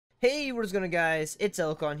Hey, what is going on, guys? It's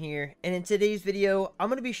Elkonn here, and in today's video, I'm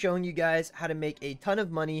going to be showing you guys how to make a ton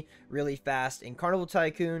of money really fast in Carnival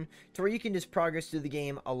Tycoon, to where you can just progress through the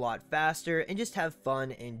game a lot faster and just have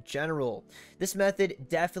fun in general. This method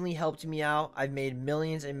definitely helped me out. I've made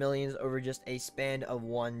millions and millions over just a span of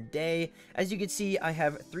one day. As you can see, I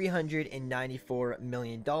have $394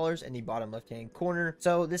 million in the bottom left-hand corner,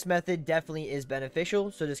 so this method definitely is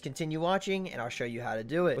beneficial, so just continue watching and I'll show you how to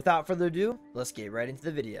do it. Without further ado, let's get right into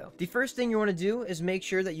the video. The first thing you want to do is make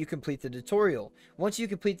sure that you complete the tutorial. Once you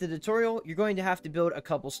complete the tutorial, you're going to have to build a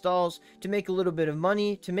couple stalls to make a little bit of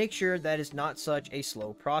money to make sure that it's not such a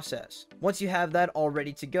slow process. Once you have that all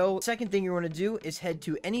ready to go, the second thing you want to do is head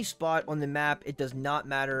to any spot on the map. It does not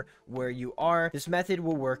matter where you are. This method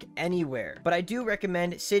will work anywhere, but I do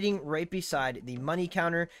recommend sitting right beside the money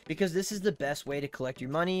counter because this is the best way to collect your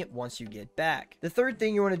money once you get back. The third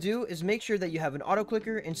thing you want to do is make sure that you have an auto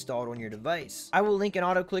clicker installed on your device. I will link an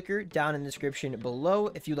auto clicker down in the description below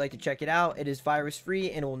if you'd like to check it out. It is virus free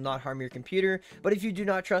and it will not harm your computer, but if you do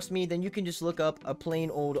not trust me, then you can just look up a plain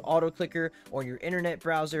old auto clicker on your internet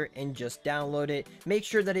browser and just download it. Make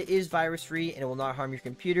sure that it is virus free and it will not harm your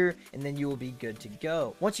computer, and then you will be good to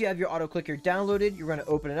go. Once you have your auto clicker downloaded, you're going to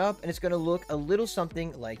open it up and it's going to look a little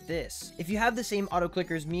something like this. If you have the same auto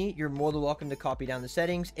clicker as me, you're more than welcome to copy down the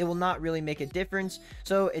settings. It will not really make a difference,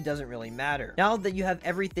 so it doesn't really matter. Now that you have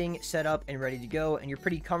everything set up and ready to go and you're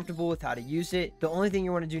pretty comfortable with how to use it, the only thing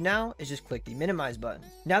you want to do now is just click the minimize button.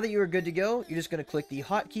 Now that you are good to go, you're just going to click the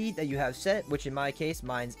hotkey that you have set, which in my case,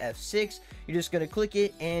 mine's F6. You're just going to click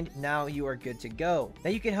it and now you are good to go.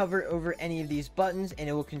 Now you can hover over any of these buttons and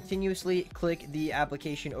it will continuously click the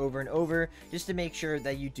application over and over just to make sure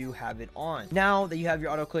that you do have it on. Now that you have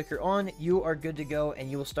your auto clicker on, you are good to go and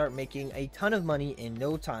you will start making a ton of money in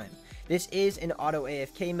no time. This is an auto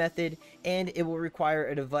AFK method, and it will require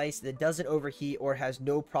a device that doesn't overheat or has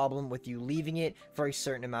no problem with you leaving it for a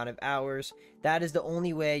certain amount of hours. That is the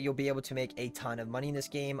only way you'll be able to make a ton of money in this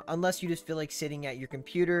game, unless you just feel like sitting at your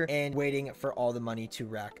computer and waiting for all the money to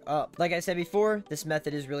rack up. Like I said before, this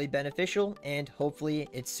method is really beneficial, and hopefully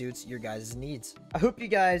it suits your guys' needs. I hope you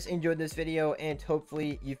guys enjoyed this video, and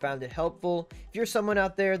hopefully you found it helpful. If you're someone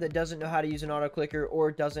out there that doesn't know how to use an auto clicker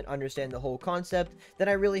or doesn't understand the whole concept, then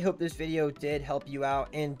I really hope this video did help you out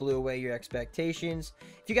and blew away your expectations.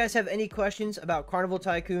 If you guys have any questions about Carnival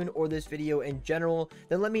Tycoon or this video in general,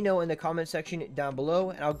 then let me know in the comment section down below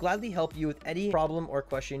and I'll gladly help you with any problem or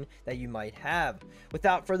question that you might have.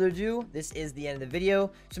 Without further ado, this is the end of the video,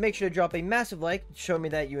 so make sure to drop a massive like to show me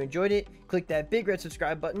that you enjoyed it, click that big red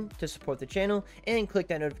subscribe button to support the channel, and click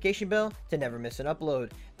that notification bell to never miss an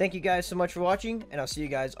upload. Thank you guys so much for watching, and I'll see you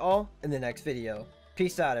guys all in the next video.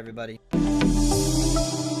 Peace out, everybody.